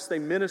Justus, they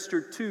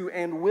ministered to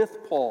and with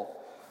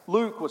Paul.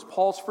 Luke was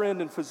Paul's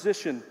friend and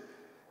physician.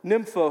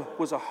 Nympha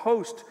was a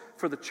host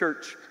for the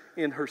church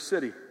in her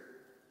city.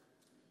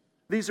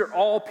 These are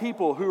all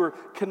people who are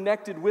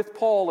connected with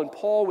Paul and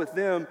Paul with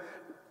them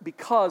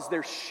because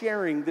they're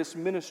sharing this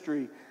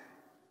ministry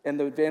and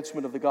the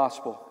advancement of the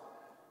gospel.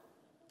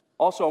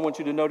 Also, I want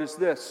you to notice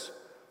this.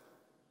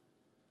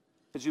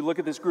 As you look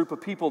at this group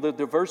of people, the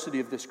diversity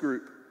of this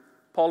group,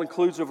 Paul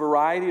includes a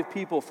variety of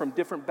people from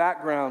different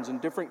backgrounds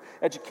and different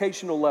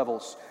educational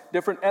levels,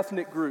 different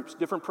ethnic groups,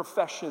 different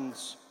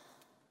professions.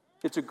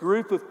 It's a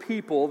group of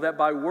people that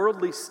by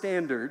worldly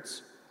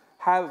standards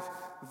have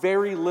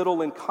very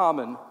little in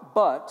common,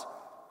 but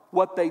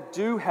what they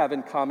do have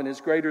in common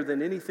is greater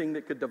than anything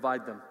that could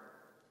divide them.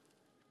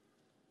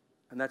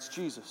 And that's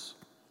Jesus.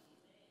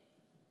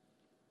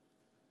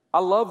 I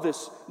love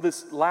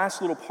this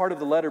last little part of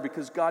the letter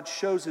because God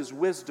shows his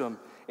wisdom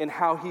in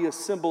how he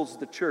assembles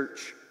the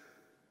church.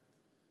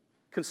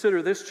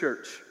 Consider this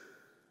church.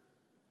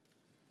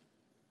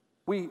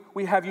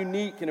 We have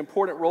unique and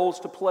important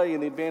roles to play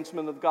in the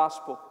advancement of the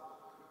gospel.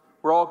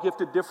 We're all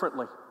gifted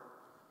differently.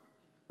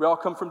 We all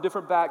come from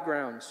different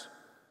backgrounds.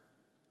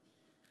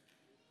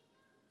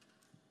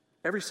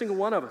 Every single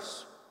one of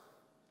us.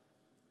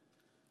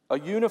 A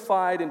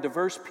unified and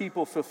diverse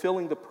people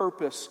fulfilling the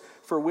purpose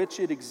for which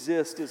it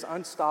exists is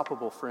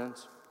unstoppable,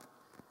 friends.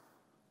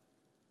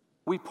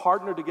 We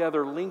partner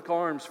together, link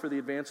arms for the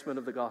advancement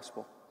of the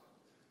gospel.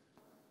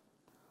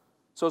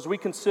 So as we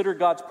consider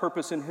God's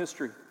purpose in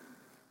history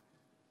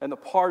and the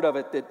part of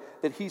it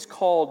that he's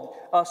called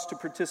us to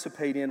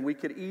participate in, we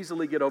could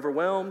easily get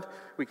overwhelmed.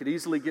 We could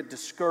easily get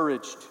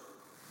discouraged.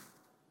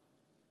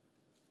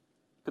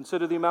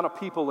 Consider the amount of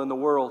people in the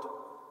world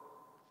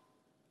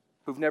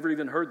who've never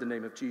even heard the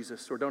name of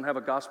Jesus or don't have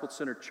a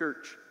gospel-centered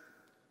church.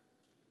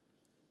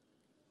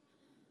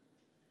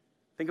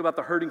 Think about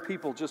the hurting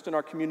people just in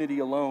our community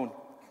alone.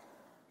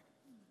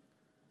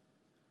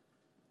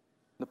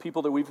 The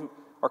people that we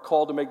are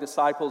called to make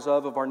disciples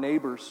of our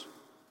neighbors,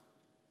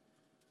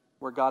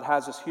 where God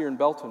has us here in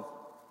Belton.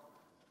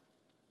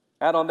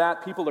 Add on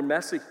that, people are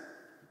messy.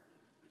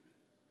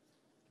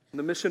 And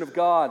the mission of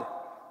God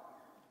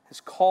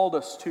has called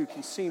us to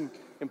can seem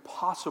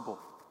impossible.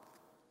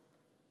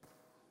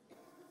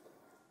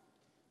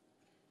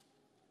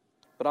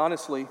 But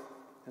honestly,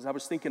 as I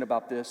was thinking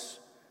about this,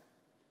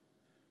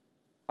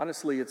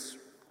 it's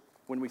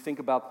when we think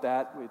about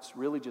that, it's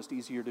really just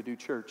easier to do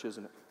church,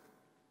 isn't it?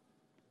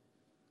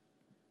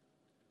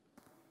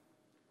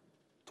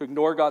 To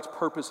ignore God's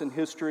purpose in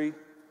history,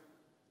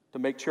 to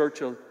make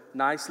church a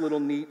nice little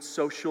neat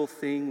social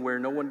thing where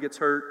no one gets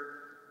hurt.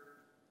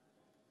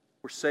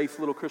 We're a safe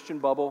little Christian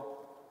bubble.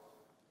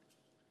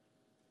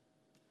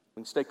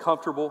 We can stay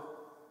comfortable.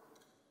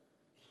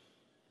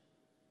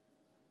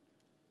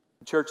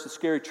 Church, the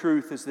scary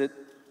truth is that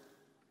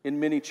in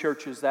many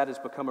churches that has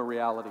become a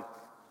reality.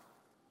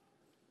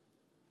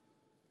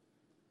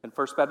 And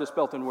First Baptist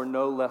Belton, we're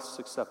no less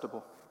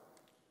acceptable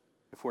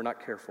if we're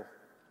not careful.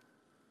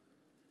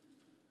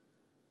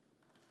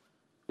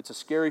 It's a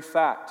scary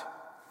fact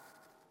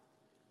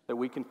that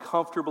we can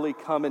comfortably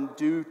come and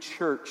do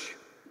church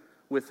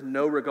with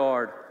no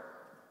regard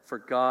for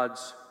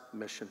God's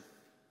mission.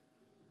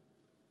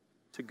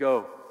 To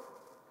go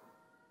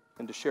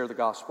and to share the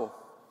gospel.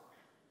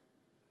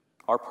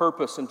 Our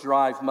purpose and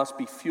drive must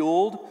be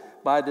fueled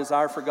by a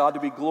desire for God to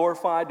be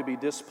glorified, to be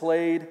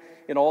displayed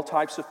in all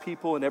types of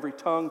people, in every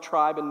tongue,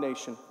 tribe, and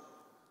nation.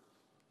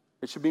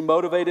 It should be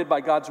motivated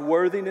by God's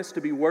worthiness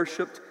to be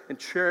worshiped and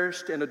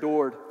cherished and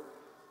adored.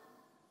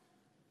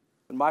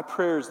 And my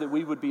prayer is that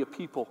we would be a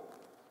people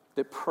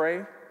that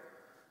pray,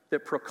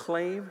 that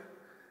proclaim,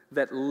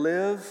 that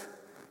live,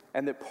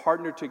 and that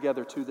partner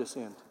together to this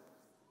end.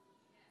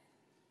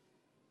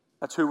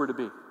 That's who we're to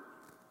be.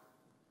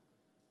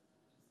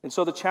 And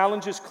so the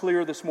challenge is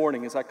clear this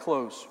morning as I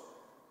close.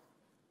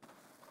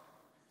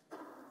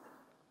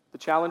 The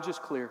challenge is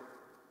clear.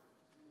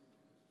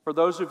 For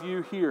those of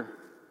you here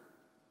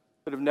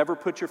that have never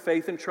put your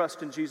faith and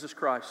trust in Jesus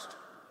Christ,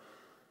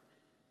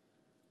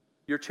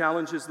 your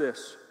challenge is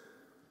this: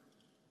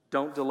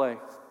 don't delay.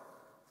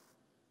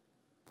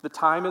 The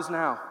time is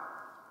now.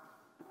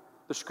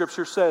 The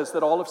scripture says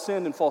that all have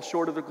sinned and fall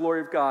short of the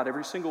glory of God,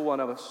 every single one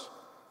of us.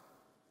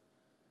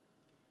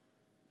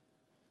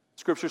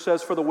 Scripture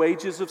says, for the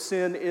wages of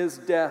sin is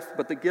death,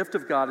 but the gift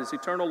of God is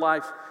eternal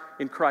life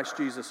in Christ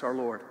Jesus our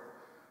Lord.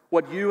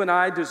 What you and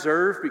I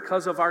deserve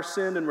because of our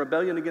sin and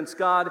rebellion against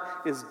God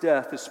is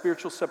death, is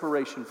spiritual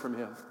separation from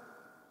Him.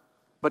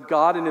 But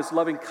God in His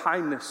loving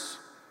kindness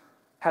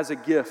has a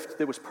gift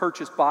that was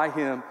purchased by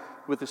Him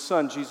with His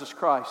Son, Jesus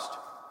Christ.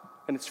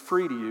 And it's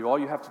free to you. All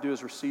you have to do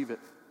is receive it.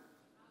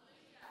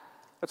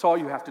 That's all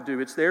you have to do.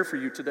 It's there for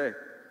you today.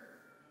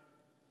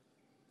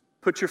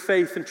 Put your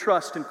faith and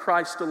trust in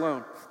Christ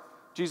alone.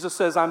 Jesus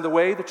says, I'm the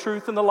way, the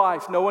truth, and the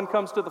life. No one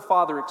comes to the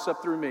Father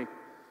except through me.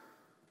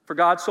 For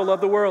God so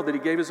loved the world that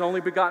He gave His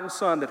only begotten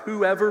Son, that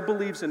whoever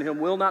believes in Him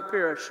will not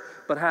perish,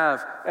 but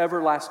have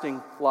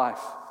everlasting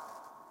life.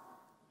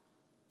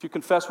 If you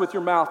confess with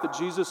your mouth that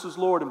Jesus is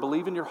Lord and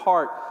believe in your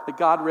heart that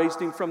God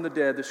raised Him from the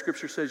dead, the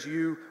Scripture says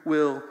you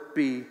will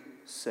be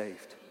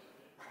saved.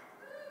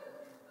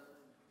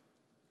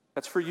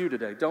 That's for you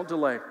today. Don't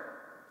delay.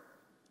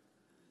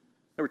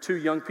 There were two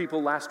young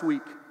people last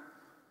week.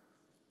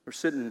 They're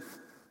sitting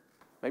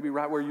maybe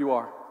right where you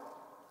are.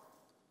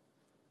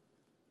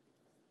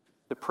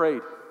 that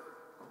prayed,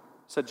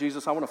 said,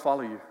 Jesus, I want to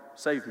follow you.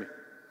 Save me.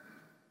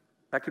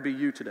 That could be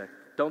you today.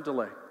 Don't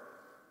delay.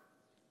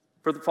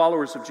 For the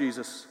followers of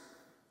Jesus,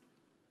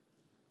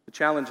 the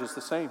challenge is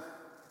the same.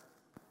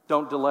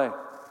 Don't delay.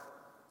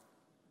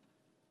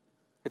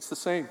 It's the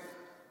same.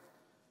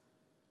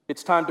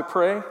 It's time to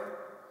pray,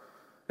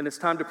 and it's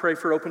time to pray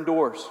for open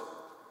doors.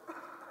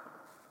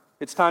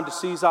 It's time to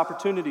seize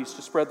opportunities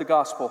to spread the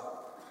gospel.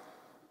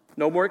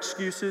 No more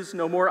excuses,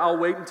 no more I'll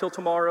wait until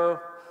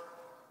tomorrow.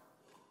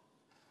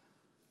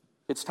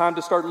 It's time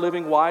to start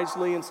living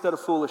wisely instead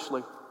of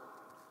foolishly.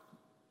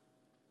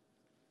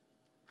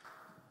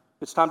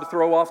 It's time to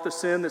throw off the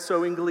sin that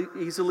so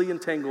easily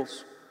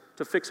entangles,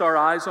 to fix our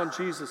eyes on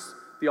Jesus,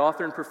 the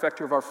author and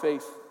perfecter of our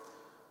faith.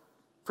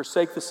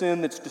 Forsake the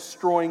sin that's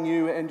destroying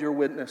you and your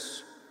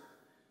witness.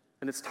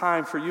 And it's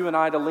time for you and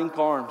I to link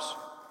arms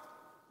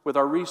with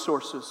our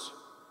resources,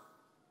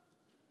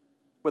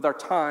 with our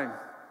time,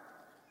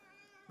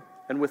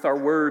 and with our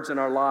words and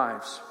our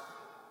lives,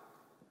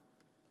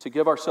 to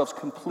give ourselves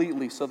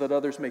completely so that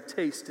others may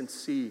taste and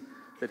see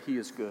that He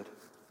is good.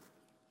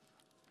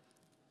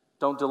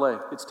 Don't delay.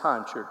 It's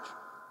time, church.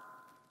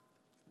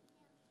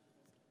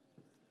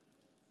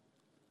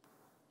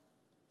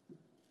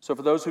 So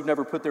for those who've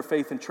never put their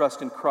faith and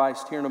trust in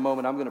Christ, here in a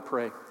moment, I'm going to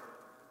pray. And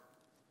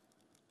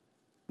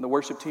the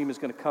worship team is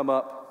going to come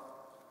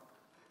up,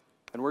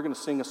 and we're going to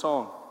sing a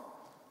song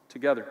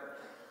together.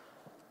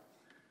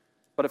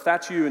 But if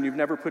that's you and you've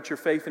never put your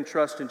faith and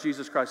trust in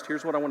Jesus Christ,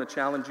 here's what I want to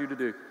challenge you to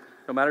do.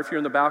 No matter if you're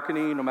in the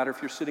balcony, no matter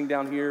if you're sitting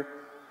down here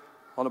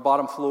on the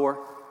bottom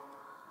floor,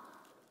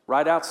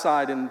 right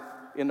outside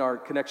in our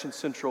Connection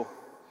Central,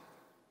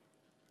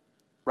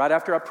 right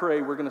after I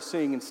pray, we're going to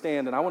sing and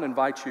stand, and I want to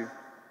invite you.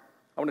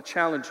 I want to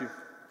challenge you.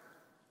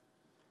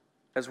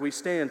 As we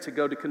stand to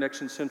go to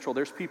Connection Central,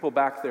 there's people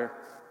back there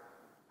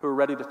who are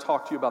ready to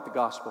talk to you about the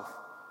gospel,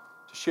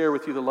 to share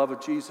with you the love of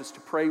Jesus, to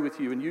pray with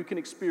you, and you can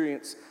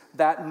experience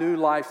that new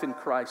life in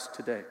Christ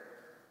today.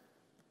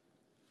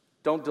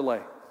 Don't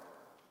delay.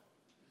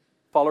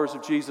 Followers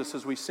of Jesus,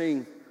 as we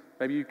sing,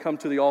 maybe you come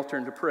to the altar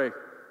and to pray.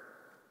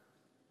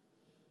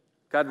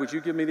 God, would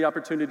you give me the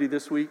opportunity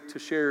this week to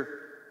share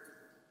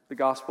the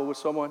gospel with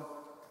someone?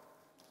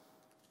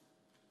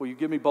 Will you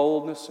give me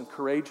boldness and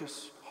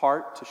courageous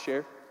heart to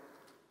share?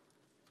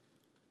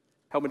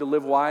 Help me to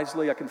live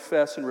wisely. I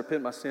confess and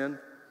repent my sin.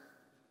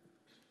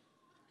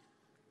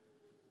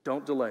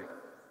 Don't delay.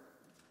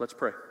 Let's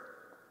pray.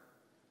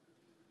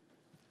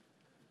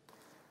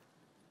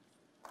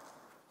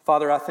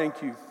 Father, I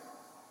thank you.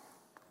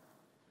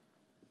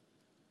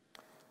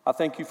 I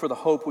thank you for the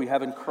hope we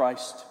have in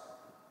Christ.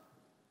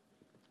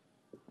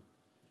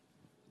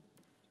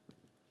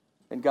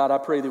 And God, I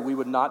pray that we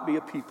would not be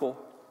a people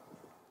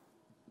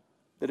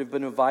that have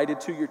been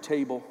invited to your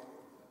table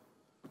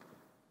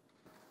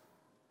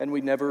and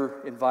we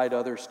never invite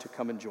others to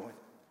come and join.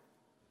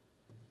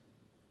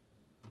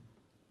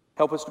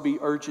 Help us to be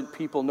urgent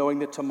people, knowing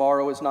that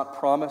tomorrow is not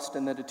promised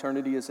and that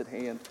eternity is at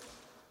hand.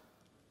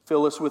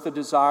 Fill us with a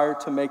desire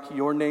to make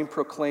your name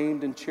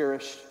proclaimed and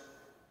cherished.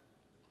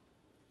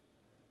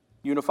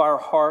 Unify our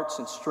hearts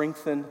and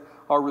strengthen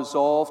our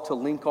resolve to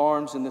link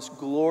arms in this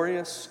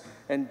glorious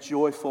and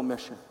joyful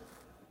mission.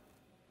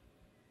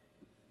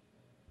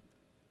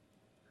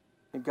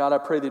 And God, I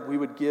pray that we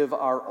would give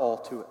our all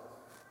to it.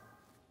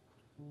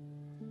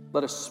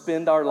 Let us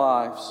spend our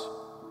lives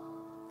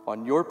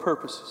on your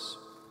purposes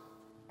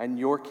and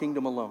your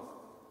kingdom alone.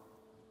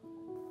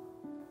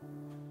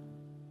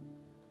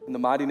 In the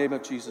mighty name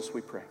of Jesus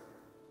we pray.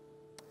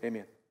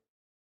 Amen.